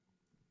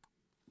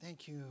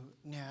Thank you,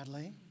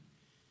 Natalie.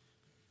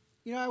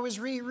 You know, I was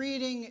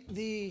rereading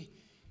the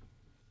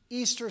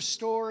Easter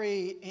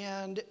story,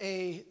 and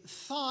a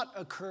thought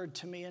occurred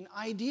to me, an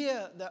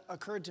idea that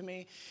occurred to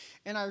me,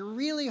 and I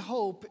really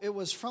hope it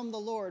was from the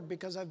Lord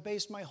because I've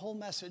based my whole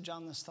message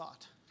on this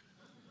thought.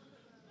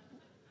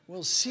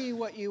 We'll see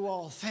what you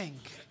all think.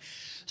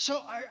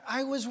 So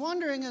I was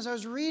wondering as I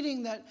was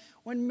reading that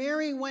when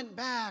Mary went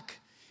back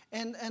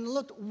and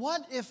looked,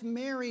 what if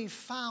Mary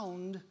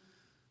found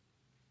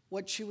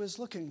what she was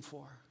looking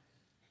for?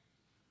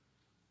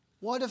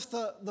 What if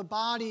the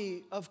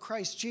body of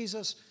Christ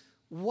Jesus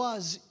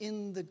was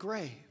in the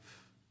grave?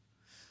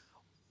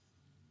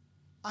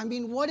 I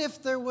mean, what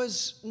if there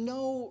was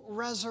no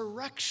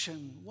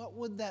resurrection? What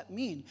would that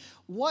mean?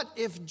 What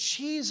if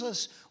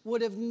Jesus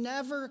would have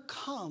never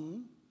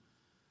come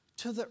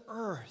to the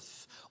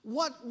earth?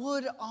 What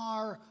would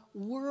our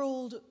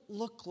world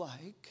look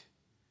like?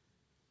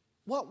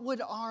 What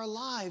would our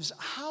lives,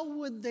 how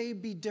would they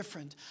be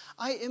different?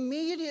 I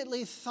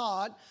immediately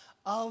thought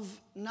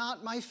of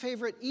not my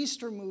favorite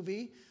Easter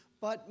movie,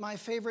 but my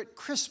favorite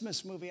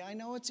Christmas movie. I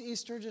know it's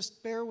Easter,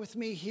 just bear with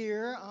me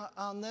here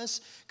on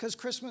this, because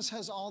Christmas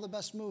has all the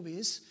best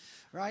movies,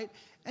 right?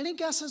 Any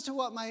guesses to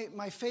what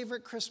my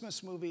favorite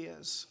Christmas movie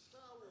is?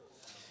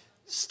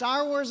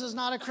 Star Wars is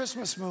not a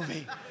Christmas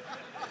movie.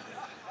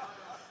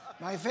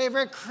 My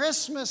favorite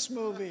Christmas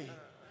movie.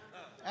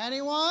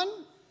 Anyone?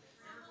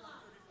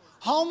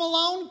 Home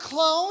Alone,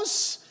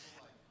 close.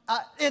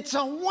 It's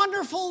a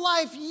Wonderful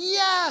Life.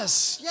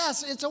 Yes,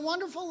 It's a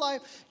Wonderful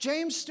Life.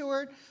 James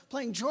Stewart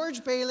playing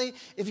George Bailey.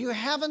 If you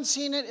haven't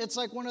seen it, it's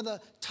like one of the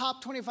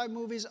top 25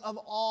 movies of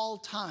all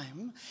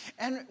time.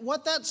 And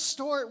what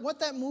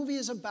that movie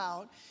is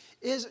about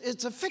is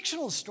it's a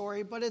fictional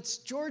story, but it's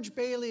George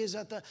Bailey is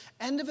at the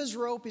end of his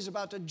rope. He's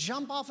about to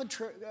jump off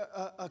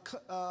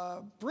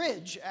a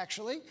bridge,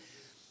 actually.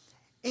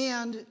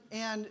 And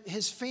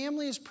his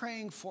family is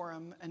praying for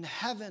him, and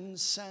heaven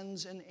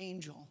sends an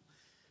angel.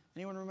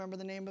 Anyone remember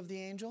the name of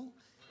the angel?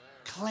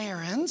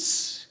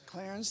 Clarence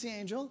the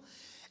angel.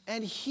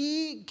 And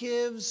he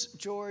gives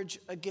George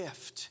a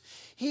gift.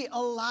 He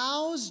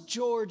allows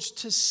George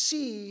to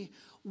see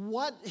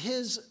what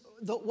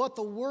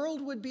the world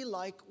would be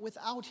like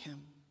without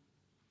him.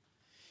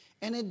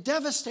 And it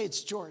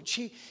devastates George.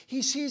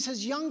 He sees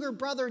his younger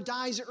brother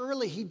dies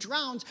early. He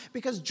drowns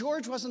because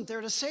George wasn't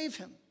there to save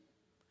him.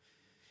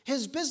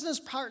 His business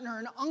partner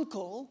and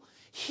uncle,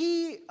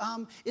 he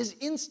is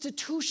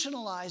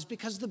institutionalized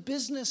because the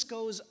business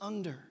goes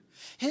under.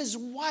 His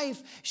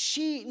wife,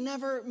 she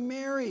never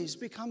marries,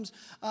 becomes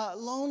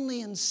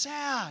lonely and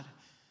sad.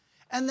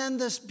 And then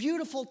this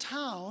beautiful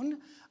town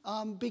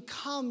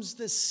becomes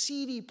this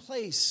seedy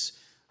place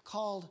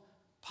called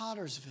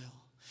Pottersville.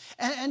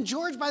 And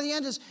George, by the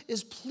end,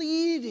 is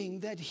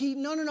pleading that he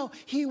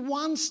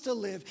wants to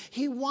live.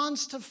 He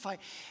wants to fight.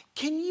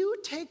 Can you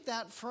take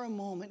that for a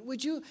moment?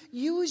 Would you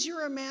use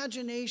your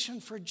imagination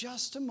for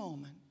just a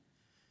moment?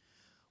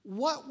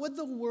 What would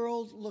the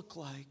world look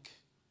like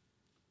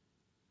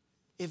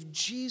if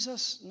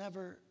Jesus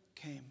never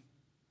came?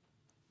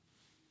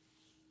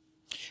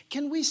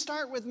 Can we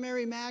start with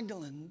Mary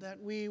Magdalene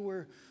that we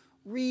were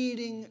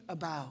reading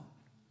about?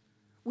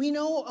 We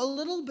know a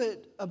little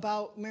bit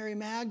about Mary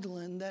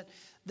Magdalene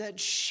that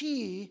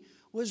she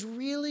was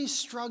really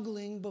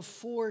struggling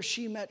before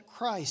she met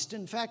Christ.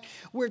 In fact,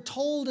 we're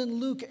told in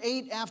Luke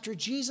 8, after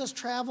Jesus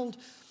traveled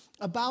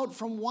about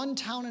from one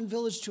town and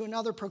village to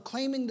another,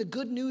 proclaiming the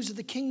good news of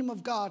the kingdom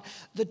of God,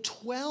 the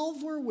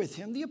 12 were with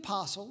him, the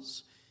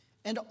apostles,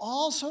 and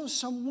also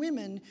some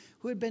women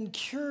who had been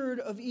cured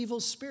of evil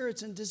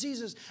spirits and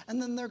diseases.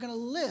 And then they're going to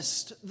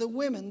list the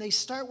women. They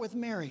start with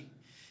Mary.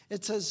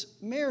 It says,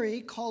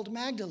 Mary, called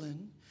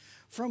Magdalene,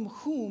 from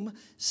whom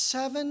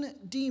 7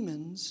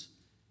 demons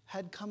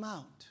had come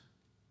out.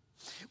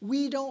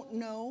 We don't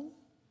know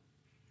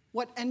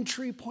what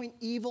entry point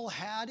evil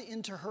had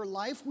into her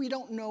life. We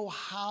don't know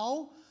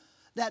how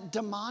that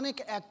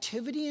demonic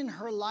activity in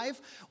her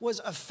life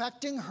was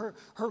affecting her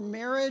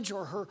marriage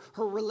or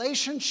her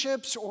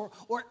relationships or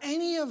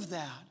any of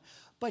that.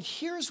 But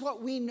here's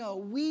what we know.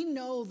 We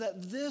know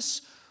that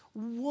this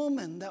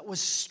woman that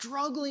was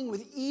struggling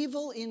with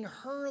evil in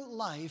her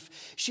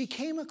life, she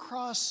came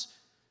across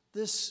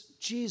this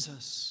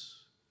Jesus.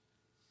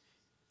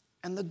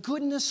 And the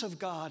goodness of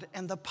God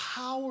and the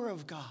power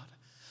of God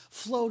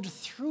flowed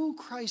through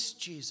Christ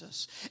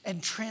Jesus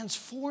and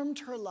transformed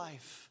her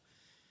life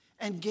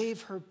and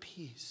gave her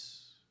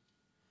peace.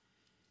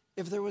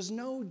 If there was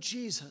no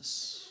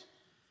Jesus,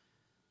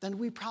 then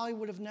we probably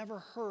would have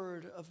never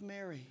heard of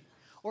Mary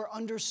or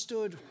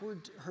understood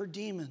her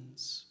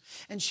demons,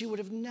 and she would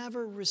have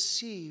never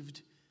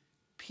received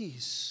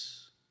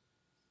peace.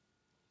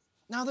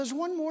 Now, there's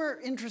one more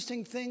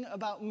interesting thing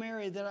about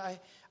Mary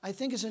that I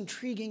think is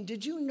intriguing.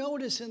 Did you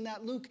notice in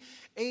that Luke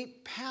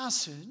 8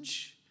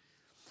 passage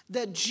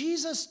that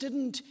Jesus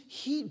didn't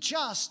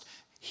just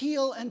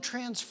heal and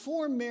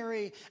transform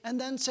Mary and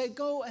then say,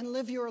 go and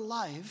live your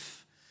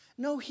life?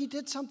 No, he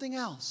did something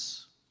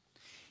else.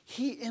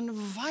 He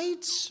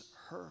invites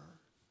her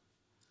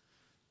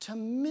to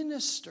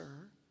minister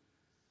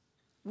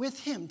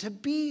with him, to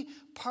be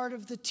part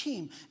of the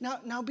team.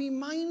 Now be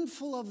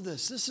mindful of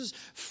this. This is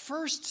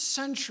first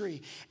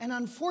century. And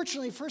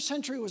unfortunately, first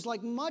century was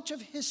like much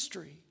of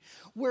history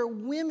where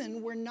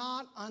women were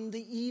not on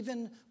the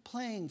even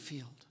playing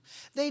field.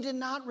 They did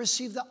not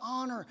receive the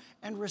honor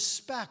and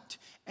respect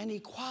and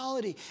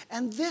equality.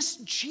 And this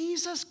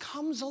Jesus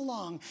comes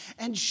along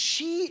and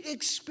she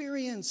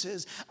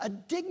experiences a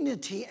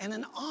dignity and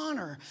an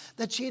honor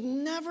that she had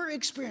never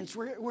experienced.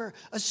 We're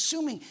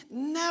assuming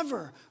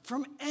never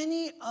from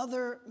any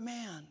other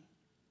man.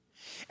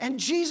 And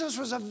Jesus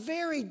was a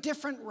very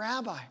different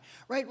rabbi,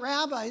 right?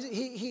 Rabbis,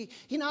 he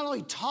not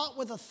only taught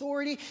with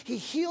authority, he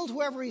healed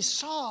whoever he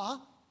saw,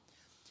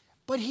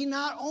 but he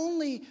not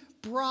only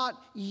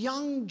brought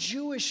young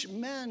Jewish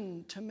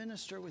men to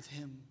minister with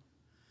him,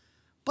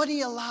 but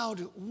he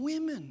allowed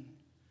women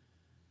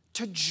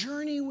to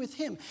journey with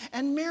him.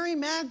 And Mary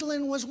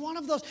Magdalene was one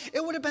of those.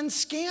 It would have been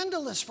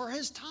scandalous for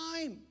his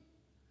time.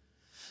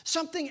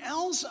 Something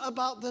else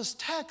about this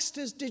text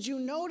is, did you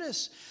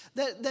notice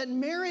that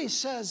Mary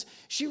says,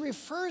 she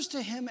refers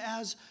to him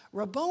as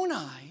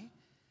Rabboni,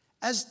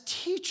 as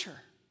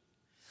teacher.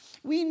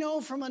 We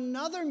know from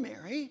another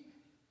Mary,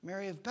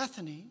 Mary of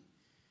Bethany,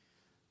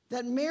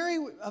 that Mary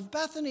of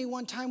Bethany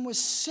one time was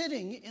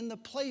sitting in the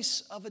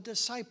place of a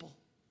disciple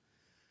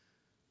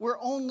where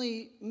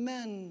only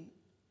men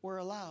were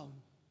allowed.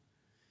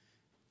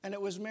 And it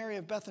was Mary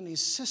of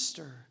Bethany's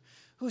sister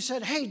who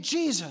said, "Hey,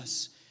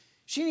 Jesus,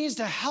 she needs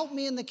to help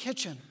me in the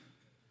kitchen."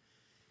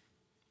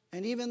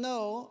 And even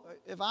though,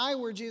 if I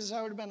were Jesus,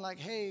 I would have been like,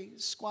 "Hey,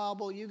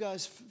 squabble, you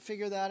guys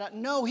figure that out."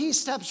 No, he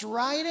steps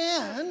right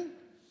in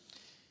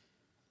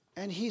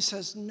and he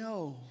says,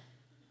 "No.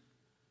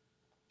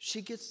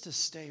 She gets to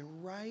stay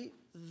right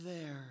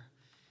there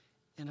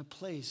in a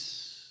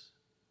place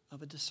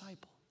of a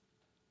disciple."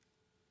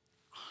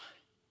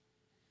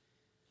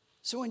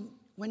 So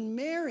when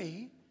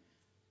Mary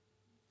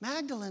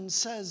Magdalene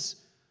says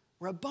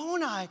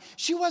Rabboni,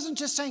 she wasn't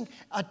just saying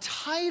a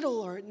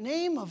title or a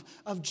name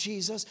of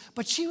Jesus,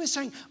 but she was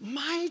saying,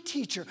 my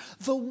teacher,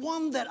 the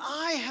one that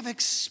I have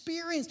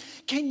experienced.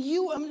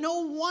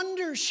 No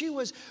wonder she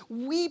was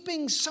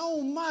weeping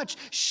so much.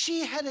 She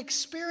had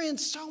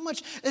experienced so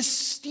much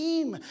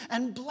esteem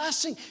and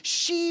blessing.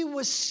 She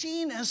was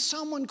seen as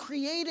someone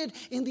created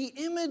in the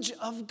image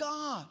of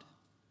God.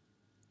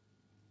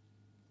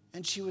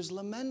 And she was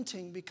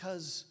lamenting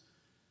because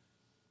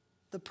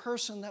the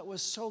person that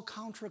was so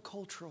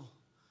countercultural,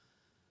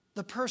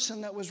 the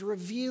person that was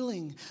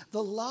revealing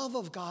the love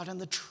of God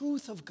and the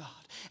truth of God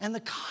and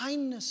the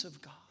kindness of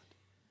God,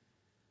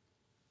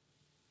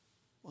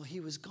 well,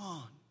 he was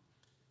gone.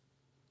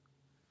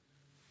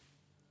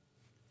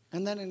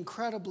 And then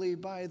incredibly,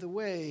 by the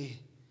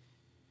way,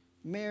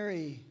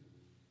 Mary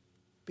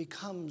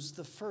becomes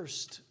the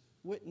first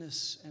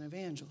witness and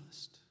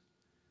evangelist.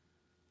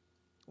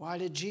 Why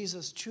did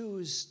Jesus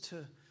choose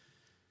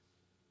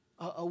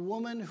a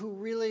woman who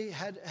really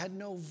had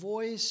no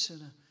voice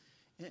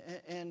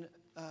and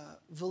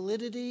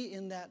validity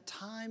in that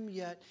time,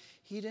 yet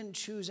he didn't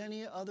choose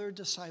any other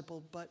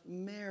disciple but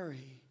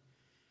Mary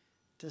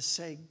to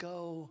say,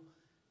 "Go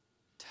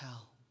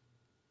tell."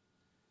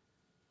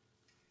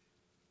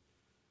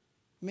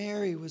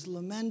 Mary was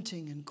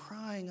lamenting and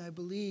crying, I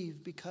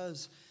believe,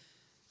 because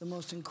the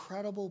most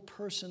incredible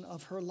person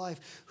of her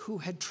life, who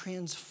had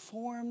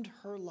transformed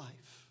her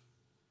life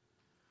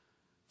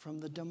from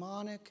the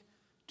demonic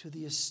to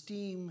the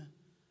esteem,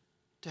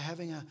 to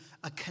having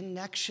a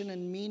connection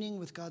and meaning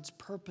with God's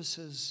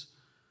purposes,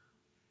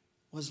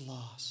 was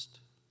lost.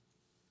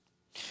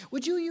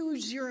 Would you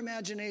use your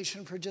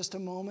imagination for just a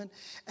moment?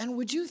 And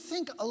would you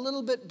think a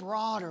little bit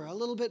broader, a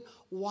little bit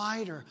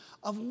wider,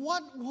 of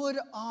what would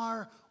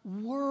our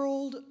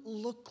world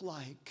look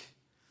like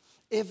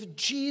if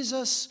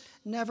Jesus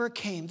never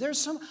came?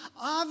 There's some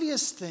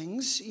obvious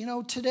things. You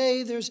know,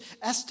 today there's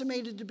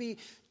estimated to be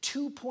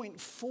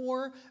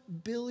 2.4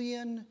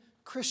 billion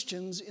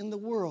Christians in the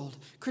world.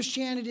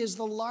 Christianity is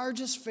the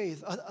largest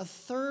faith. A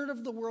third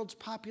of the world's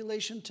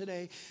population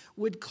today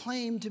would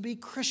claim to be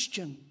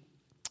Christian.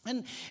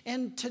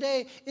 And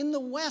today, in the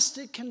West,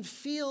 it can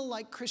feel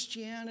like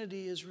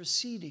Christianity is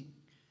receding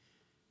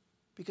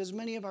because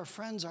many of our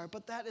friends are,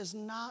 but that is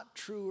not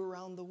true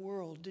around the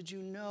world. Did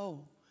you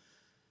know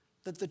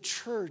that the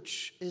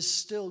church is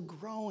still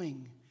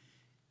growing?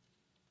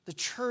 The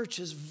church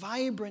is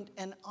vibrant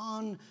and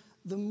on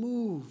the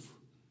move.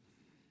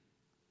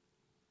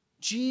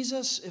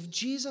 If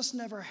Jesus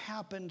never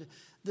happened,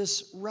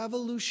 this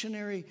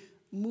revolutionary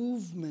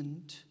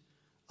movement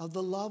of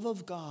the love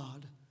of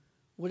God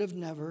would have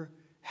never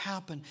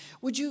happened.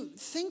 Would you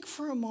think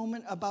for a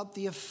moment about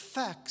the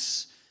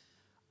effects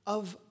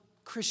of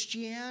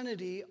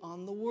Christianity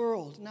on the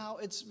world? Now,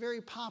 it's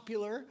very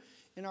popular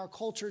in our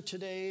culture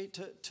today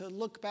to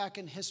look back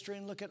in history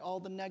and look at all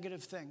the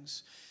negative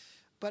things.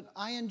 But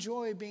I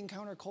enjoy being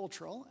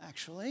countercultural,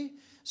 actually.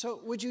 So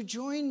would you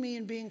join me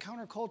in being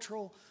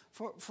countercultural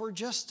for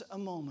just a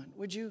moment?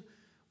 Would you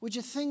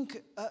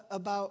think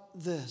about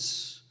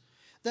this?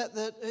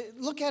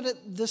 Look at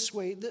it this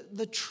way.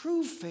 The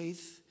true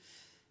faith,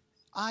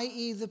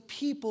 i.e. the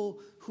people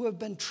who have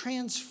been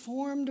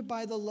transformed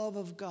by the love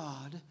of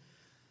God,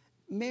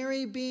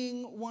 Mary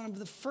being one of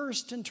the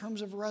first in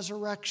terms of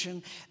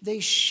resurrection,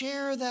 they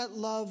share that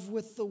love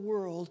with the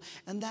world,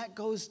 and that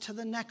goes to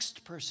the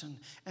next person,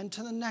 and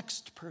to the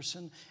next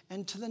person,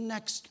 and to the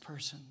next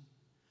person.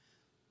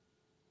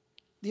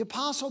 The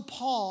Apostle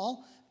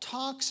Paul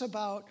talks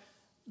about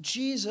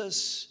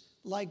Jesus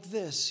like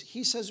this.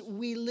 He says,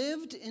 "We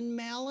lived in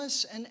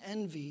malice and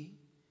envy,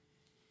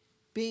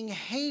 being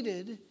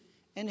hated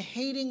and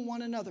hating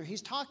one another."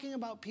 He's talking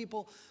about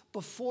people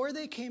before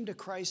they came to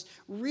Christ.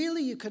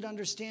 Really, you could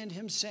understand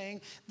him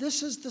saying,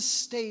 this is the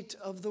state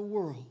of the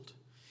world.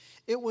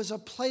 It was a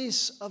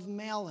place of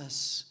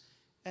malice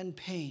and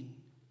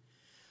pain.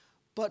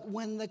 But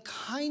when the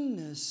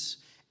kindness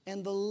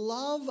and the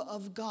love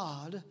of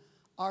God,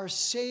 our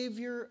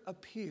Savior,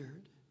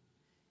 appeared,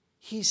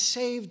 he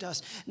saved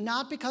us,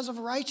 not because of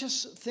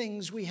righteous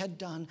things we had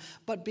done,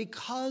 but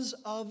because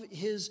of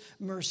his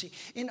mercy.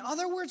 In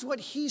other words,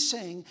 what he's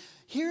saying,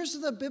 here's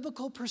the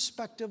biblical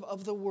perspective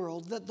of the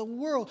world, that the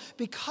world,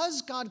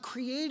 because God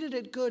created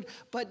it good,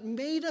 but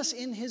made us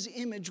in his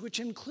image, which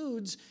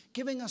includes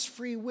giving us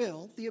free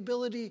will, the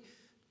ability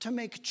to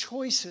make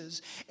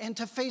choices and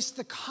to face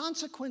the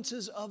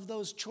consequences of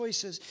those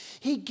choices.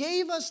 He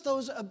gave us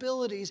those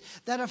abilities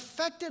that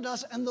affected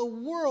us and the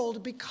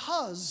world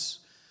because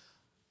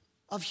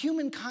of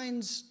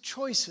humankind's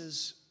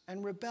choices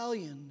and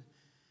rebellion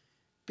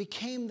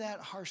became that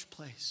harsh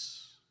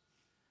place.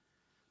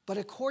 But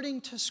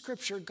according to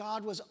Scripture,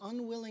 God was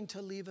unwilling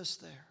to leave us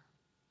there.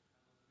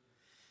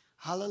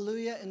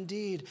 Hallelujah,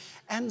 indeed.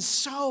 And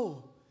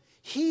so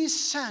he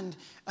sent,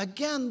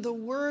 again, the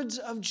words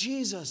of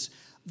Jesus,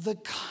 the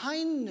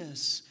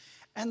kindness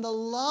and the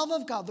love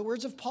of God, the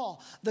words of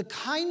Paul, the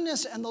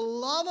kindness and the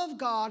love of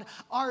God,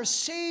 our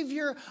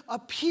Savior,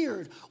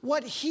 appeared.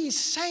 What he's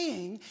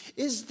saying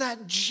is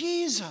that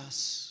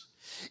Jesus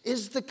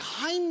is the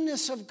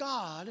kindness of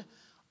God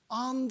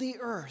on the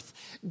earth.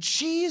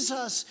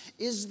 Jesus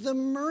is the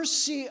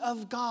mercy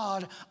of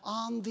God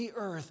on the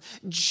earth.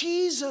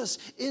 Jesus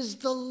is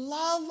the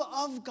love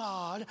of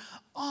God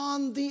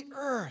on the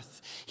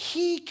earth.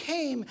 He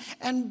came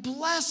and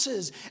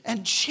blesses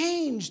and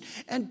changed,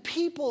 and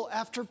people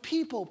after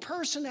people,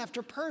 person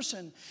after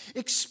person,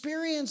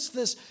 experienced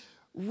this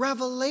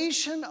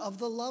revelation of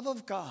the love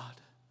of God,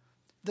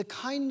 the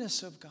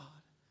kindness of God,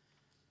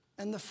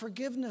 and the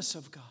forgiveness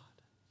of God.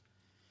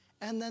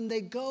 And then they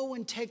go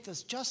and take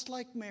this, just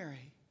like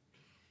Mary,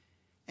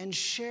 and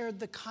shared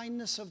the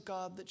kindness of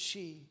God that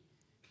she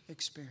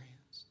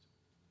experienced.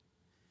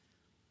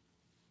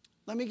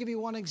 Let me give you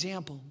one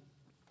example.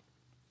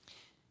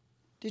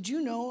 Did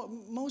you know,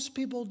 most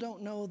people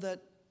don't know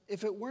that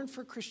if it weren't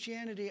for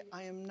Christianity,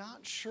 I am not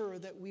sure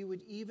that we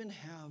would even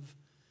have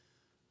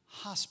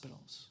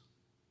hospitals.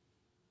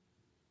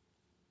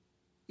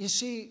 You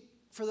see,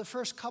 for the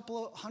first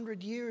couple of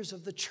hundred years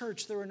of the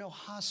church, there were no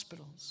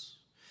hospitals.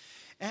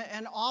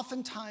 And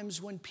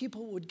oftentimes when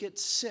people would get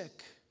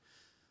sick,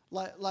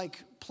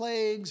 like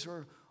plagues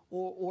or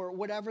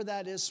whatever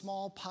that is,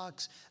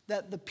 smallpox,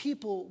 that the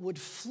people would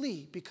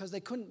flee because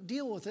they couldn't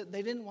deal with it.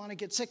 They didn't want to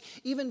get sick.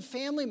 Even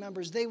family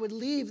members, they would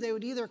leave. They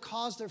would either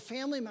cause their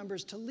family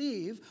members to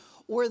leave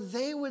or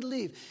they would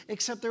leave.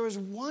 Except there was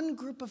one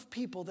group of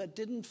people that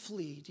didn't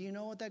flee. Do you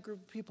know what that group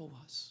of people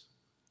was?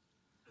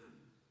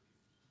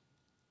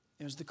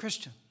 It was the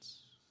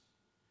Christians.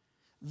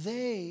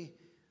 They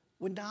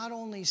would not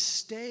only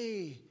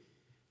stay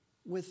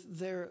with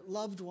their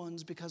loved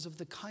ones because of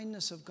the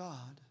kindness of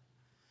God,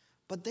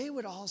 but they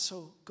would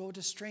also go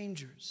to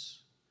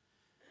strangers.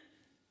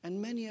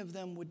 And many of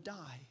them would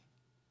die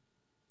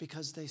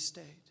because they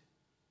stayed.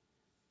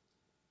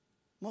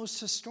 Most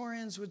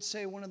historians would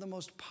say one of the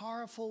most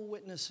powerful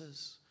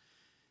witnesses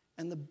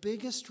and the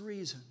biggest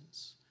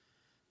reasons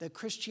that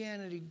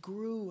Christianity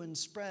grew and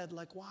spread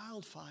like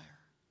wildfire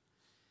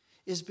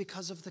is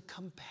because of the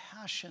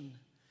compassion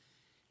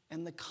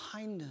and the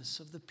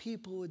kindness of the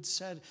people who had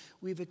said,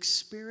 we've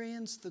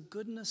experienced the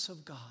goodness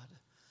of God,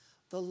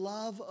 the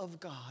love of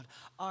God.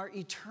 Our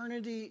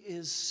eternity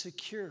is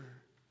secure.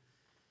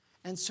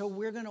 And so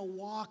we're going to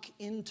walk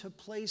into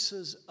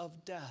places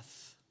of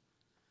death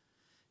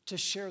to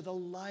share the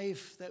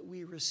life that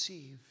we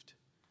received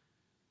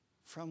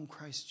from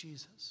Christ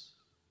Jesus.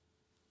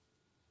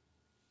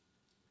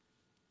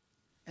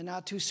 And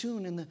not too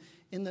soon,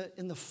 in the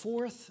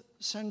 4th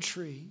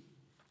century,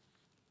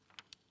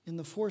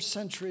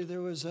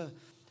 there was a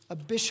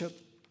bishop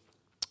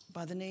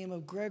by the name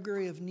of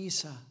Gregory of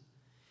Nyssa.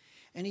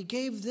 And he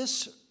gave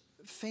this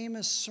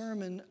famous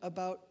sermon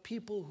about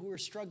people who were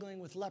struggling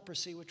with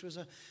leprosy, which was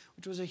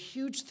a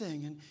huge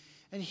thing.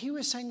 And he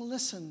was saying,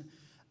 listen,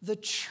 the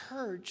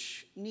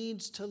church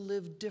needs to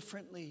live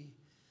differently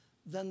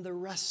than the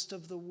rest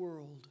of the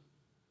world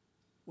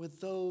with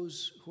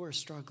those who are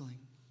struggling.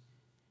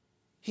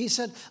 He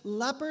said,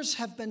 lepers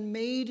have been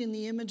made in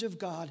the image of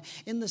God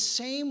in the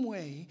same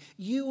way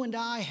you and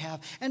I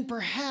have, and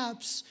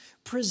perhaps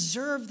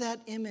preserve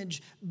that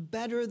image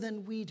better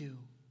than we do.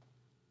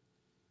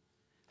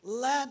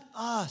 Let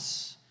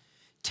us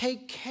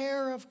take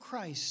care of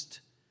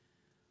Christ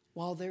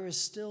while there is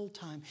still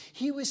time.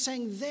 He was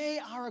saying they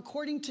are,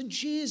 according to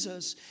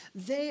Jesus,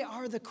 they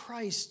are the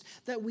Christ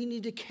that we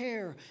need to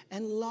care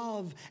and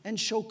love and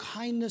show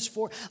kindness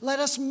for. Let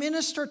us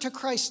minister to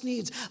Christ's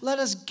needs. Let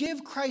us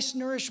give Christ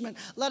nourishment.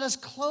 Let us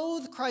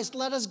clothe Christ.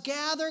 Let us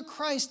gather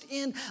Christ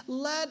in.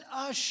 Let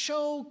us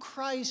show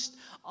Christ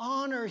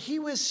honor. He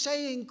was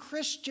saying,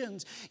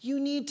 Christians, you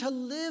need to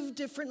live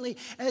differently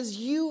as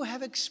you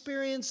have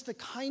experienced the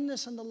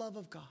kindness and the love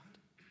of God.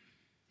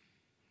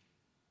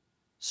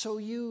 So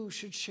you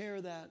should share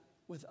that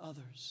with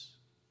others.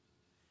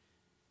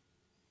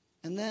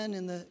 And then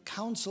in the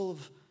Council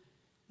of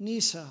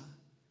Nicaea,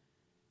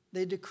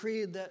 they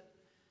decreed that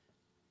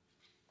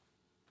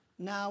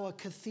now a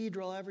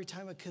cathedral, every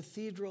time a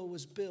cathedral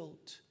was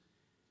built,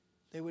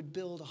 they would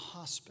build a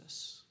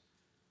hospice.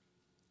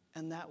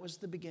 And that was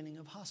the beginning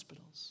of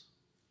hospitals.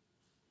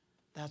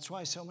 That's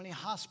why so many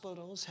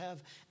hospitals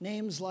have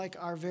names like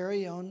our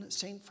very own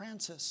St.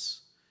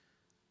 Francis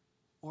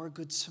or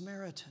Good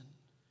Samaritan.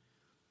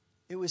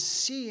 It was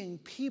seeing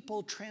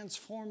people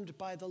transformed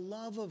by the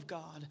love of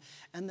God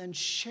and then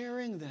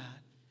sharing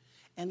that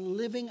and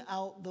living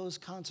out those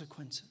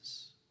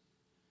consequences.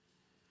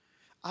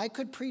 I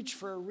could preach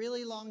for a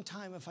really long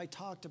time if I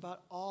talked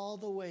about all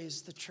the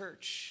ways the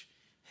church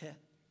hit.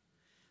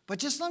 But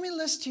just let me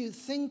list you,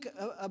 think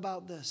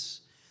about this.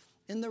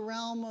 In the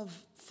realm of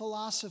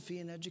philosophy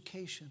and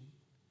education,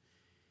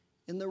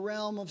 in the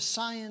realm of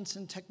science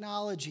and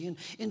technology,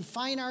 in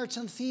fine arts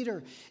and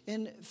theater,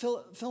 in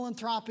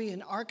philanthropy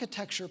and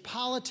architecture,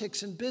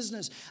 politics and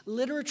business,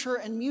 literature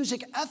and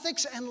music,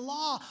 ethics and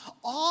law,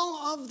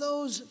 all of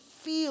those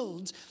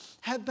fields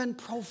have been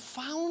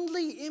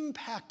profoundly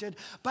impacted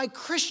by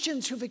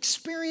Christians who've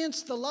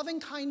experienced the loving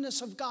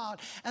kindness of God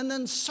and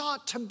then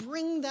sought to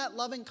bring that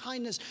loving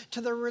kindness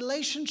to their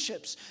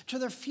relationships, to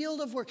their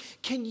field of work.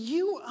 Can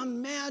you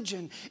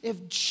imagine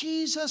if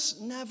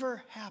Jesus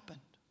never happened?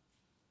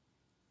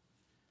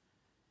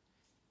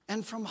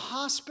 And from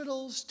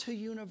hospitals to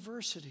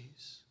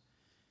universities,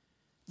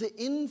 the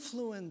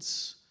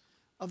influence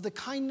of the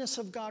kindness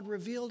of God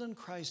revealed in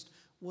Christ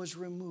was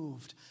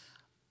removed.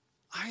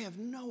 I have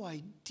no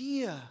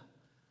idea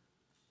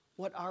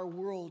what our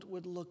world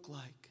would look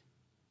like.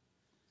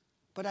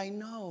 But I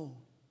know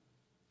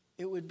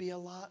it would be a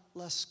lot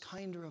less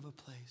kinder of a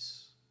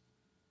place.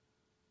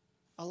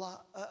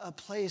 A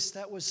place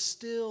that was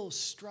still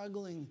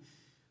struggling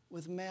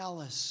with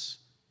malice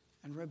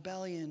and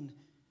rebellion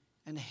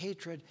and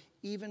hatred,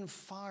 even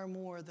far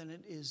more than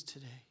it is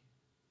today.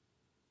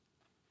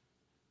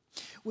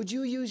 Would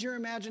you use your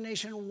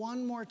imagination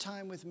one more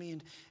time with me?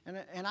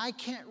 And I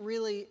can't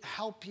really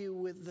help you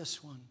with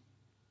this one.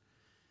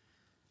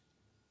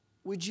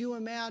 Would you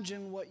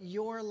imagine what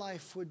your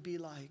life would be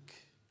like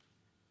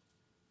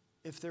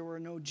if there were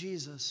no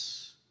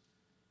Jesus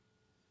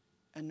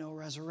and no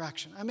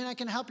resurrection? I mean, I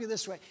can help you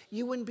this way.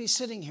 You wouldn't be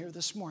sitting here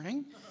this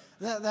morning.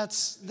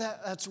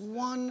 That's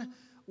one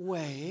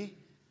way.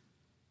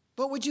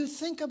 But would you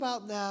think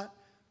about that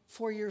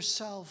for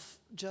yourself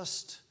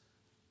just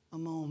a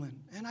moment?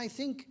 And I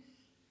think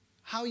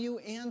how you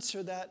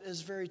answer that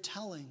is very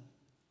telling.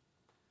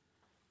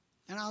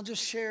 And I'll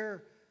just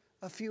share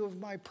a few of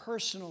my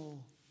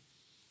personal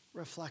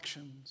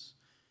reflections.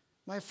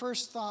 My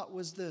first thought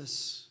was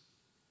this,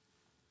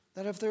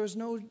 that if there was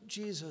no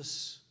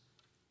Jesus,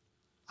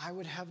 I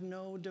would have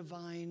no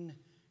divine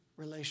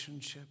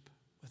relationship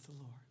with the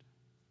Lord.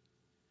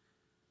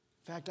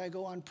 In fact, I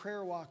go on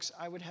prayer walks.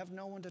 I would have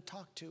no one to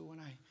talk to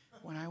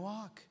when I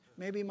walk.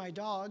 Maybe my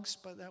dogs,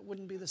 but that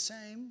wouldn't be the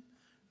same,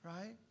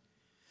 right?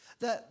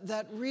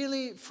 That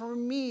really, for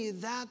me,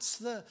 that's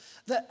the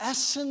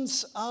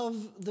essence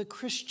of the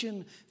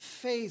Christian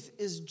faith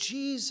is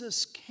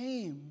Jesus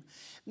came,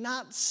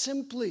 not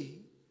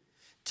simply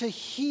to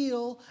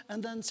heal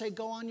and then say,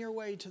 go on your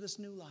way to this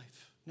new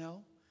life.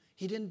 No.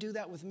 He didn't do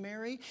that with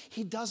Mary.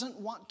 He doesn't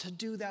want to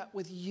do that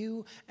with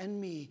you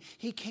and me.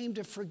 He came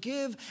to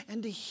forgive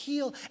and to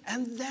heal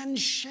and then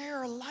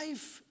share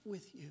life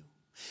with you.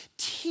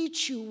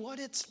 Teach you what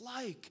it's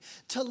like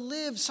to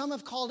live. Some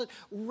have called it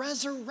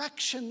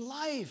resurrection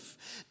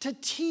life. To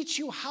teach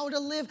you how to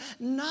live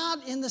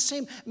not in the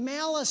same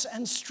malice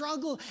and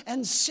struggle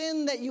and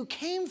sin that you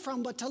came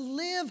from, but to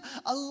live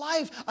a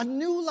life, a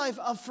new life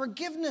of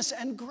forgiveness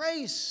and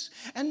grace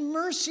and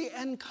mercy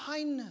and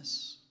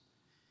kindness.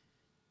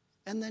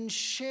 And then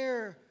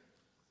share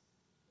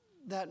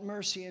that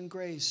mercy and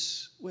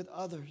grace with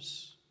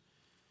others.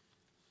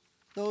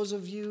 Those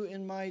of you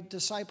in my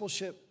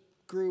discipleship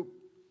group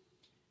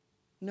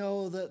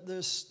know that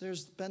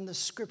there's been this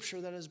scripture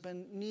that has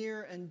been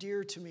near and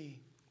dear to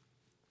me.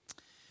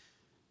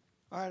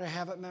 All right, I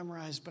have it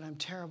memorized, but I'm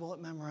terrible at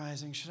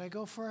memorizing. Should I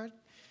go for it?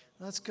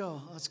 Let's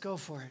go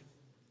for it.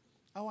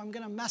 Oh, I'm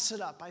going to mess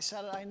it up. I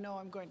said it, I know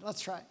I'm going.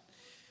 Let's try it.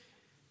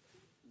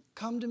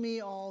 Come to me,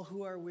 all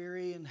who are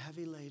weary and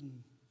heavy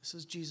laden. This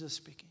is Jesus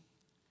speaking.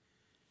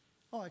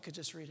 Oh, I could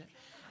just read it.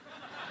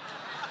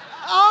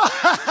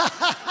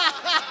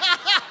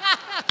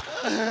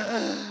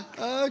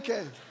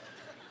 Okay.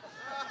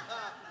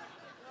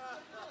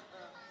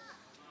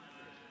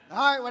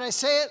 All right, when I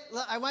say it,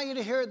 I want you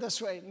to hear it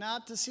this way,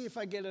 not to see if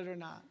I get it or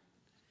not.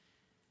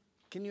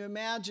 Can you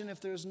imagine if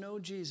there's no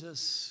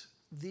Jesus,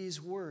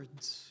 these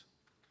words,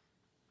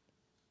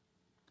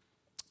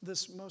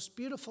 this most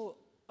beautiful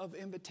of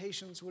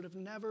invitations, would have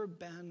never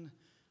been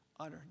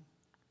uttered?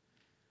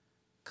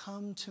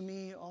 Come to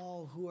me,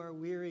 all who are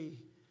weary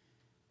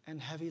and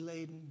heavy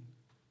laden,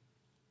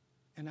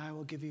 and I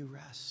will give you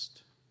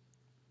rest.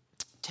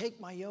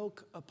 Take my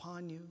yoke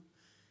upon you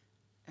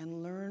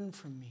and learn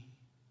from me,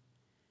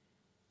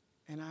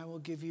 and I will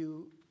give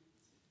you,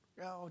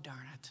 oh,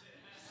 darn it,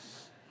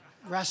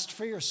 rest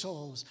for your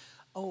souls.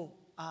 Oh,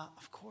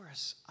 of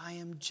course, I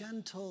am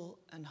gentle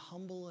and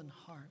humble in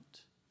heart,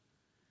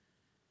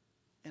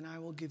 and I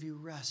will give you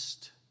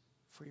rest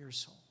for your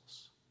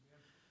souls.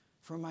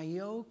 For my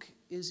yoke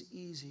is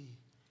easy,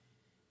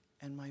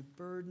 and my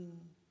burden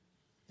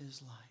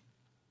is light.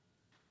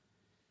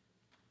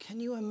 Can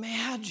you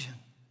imagine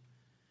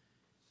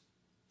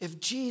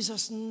if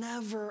Jesus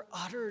never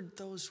uttered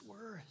those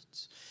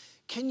words?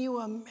 Can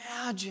you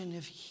imagine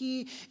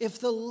if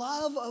the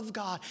love of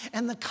God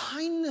and the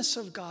kindness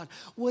of God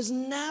was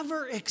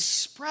never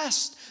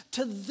expressed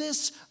to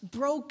this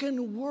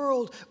broken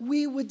world,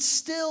 we would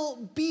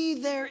still be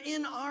there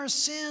in our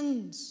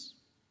sins.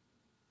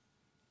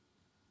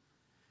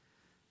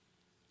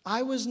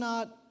 I was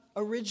not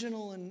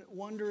original in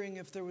wondering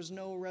if there was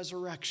no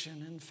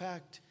resurrection. In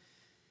fact,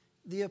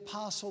 the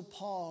Apostle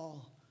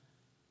Paul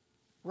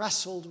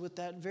wrestled with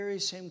that very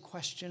same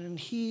question, and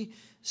he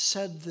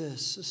said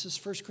this. This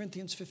is 1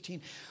 Corinthians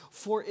 15.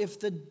 For if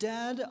the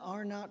dead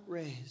are not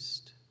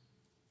raised,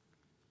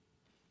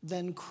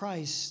 then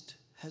Christ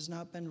has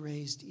not been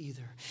raised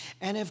either.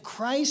 And if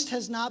Christ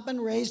has not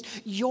been raised,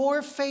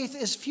 your faith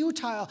is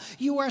futile.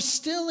 You are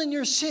still in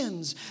your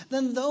sins.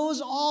 Then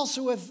those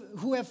also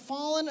who have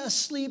fallen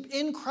asleep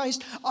in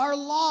Christ are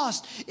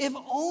lost. If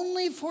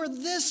only for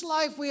this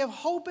life we have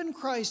hope in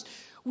Christ,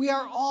 we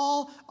are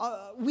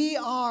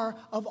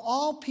of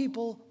all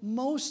people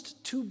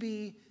most to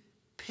be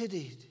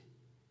pitied.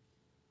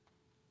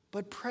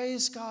 But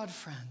praise God,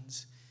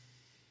 friends,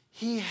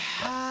 He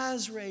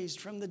has raised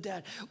from the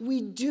dead.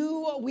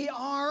 We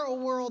are a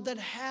world that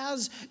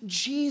has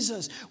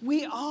Jesus.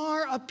 We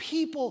are a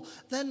people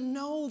that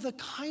know the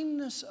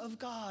kindness of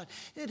God.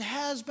 It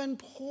has been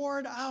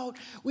poured out.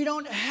 We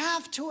don't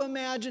have to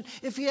imagine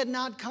if He had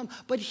not come.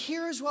 But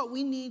here's what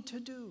we need to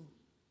do,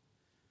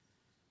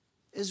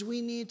 is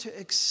we need to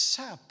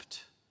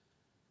accept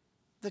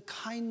the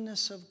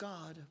kindness of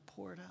God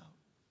poured out.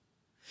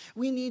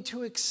 We need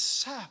to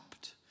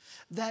accept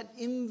that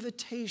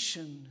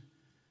invitation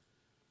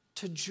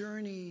to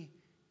journey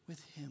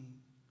with Him.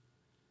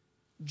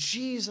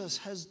 Jesus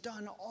has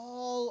done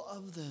all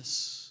of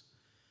this.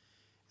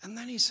 And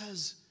then He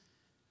says,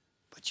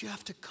 but you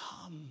have to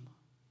come.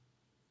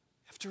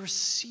 You have to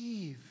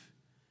receive.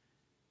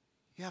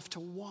 You have to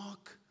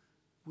walk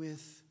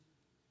with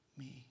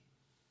me.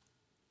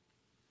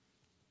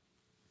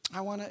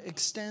 I want to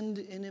extend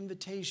an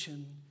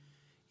invitation.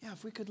 Yeah,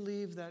 if we could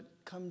leave that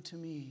come to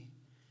me.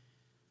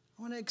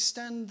 I want to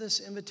extend this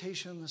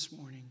invitation this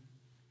morning.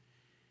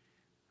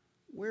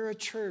 We're a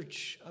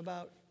church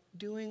about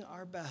doing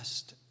our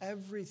best,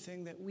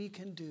 everything that we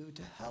can do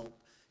to help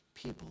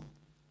people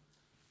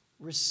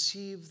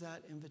receive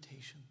that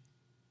invitation,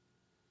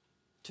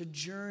 to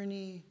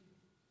journey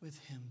with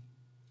Him.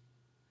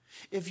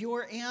 If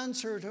your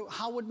answer to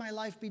how would my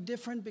life be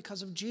different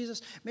because of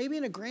Jesus, maybe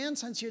in a grand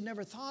sense you had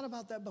never thought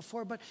about that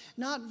before, but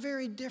not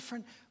very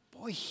different,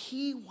 boy,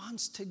 He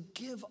wants to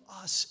give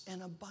us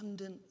an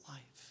abundant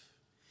life.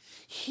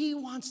 He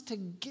wants to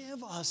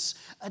give us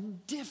a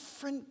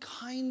different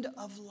kind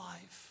of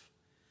life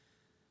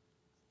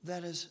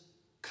that is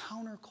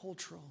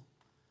countercultural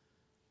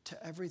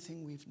to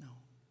everything we've known.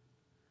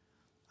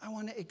 I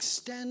want to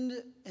extend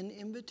an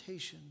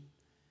invitation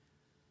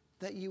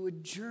that you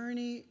would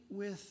journey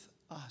with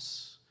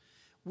us.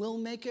 We'll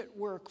make it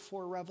work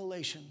for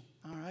Revelation,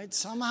 all right?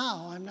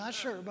 Somehow, I'm not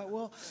sure, but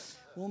we'll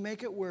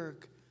make it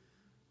work.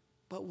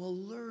 But we'll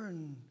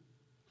learn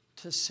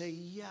to say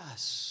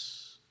yes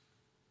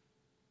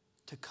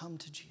to come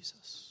to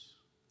Jesus.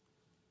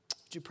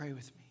 Would you pray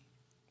with me?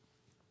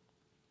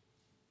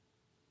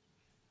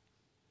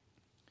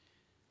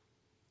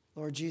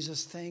 Lord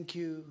Jesus, thank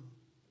you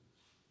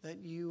that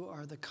you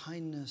are the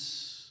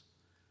kindness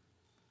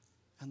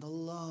and the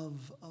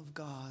love of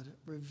God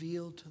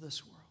revealed to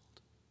this world.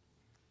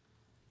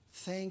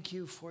 Thank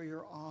you for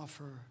your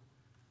offer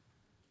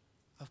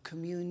of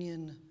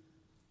communion,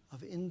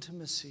 of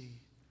intimacy,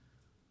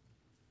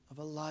 of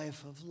a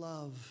life of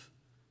love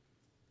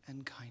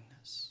and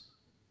kindness.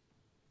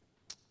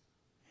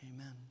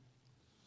 Amen.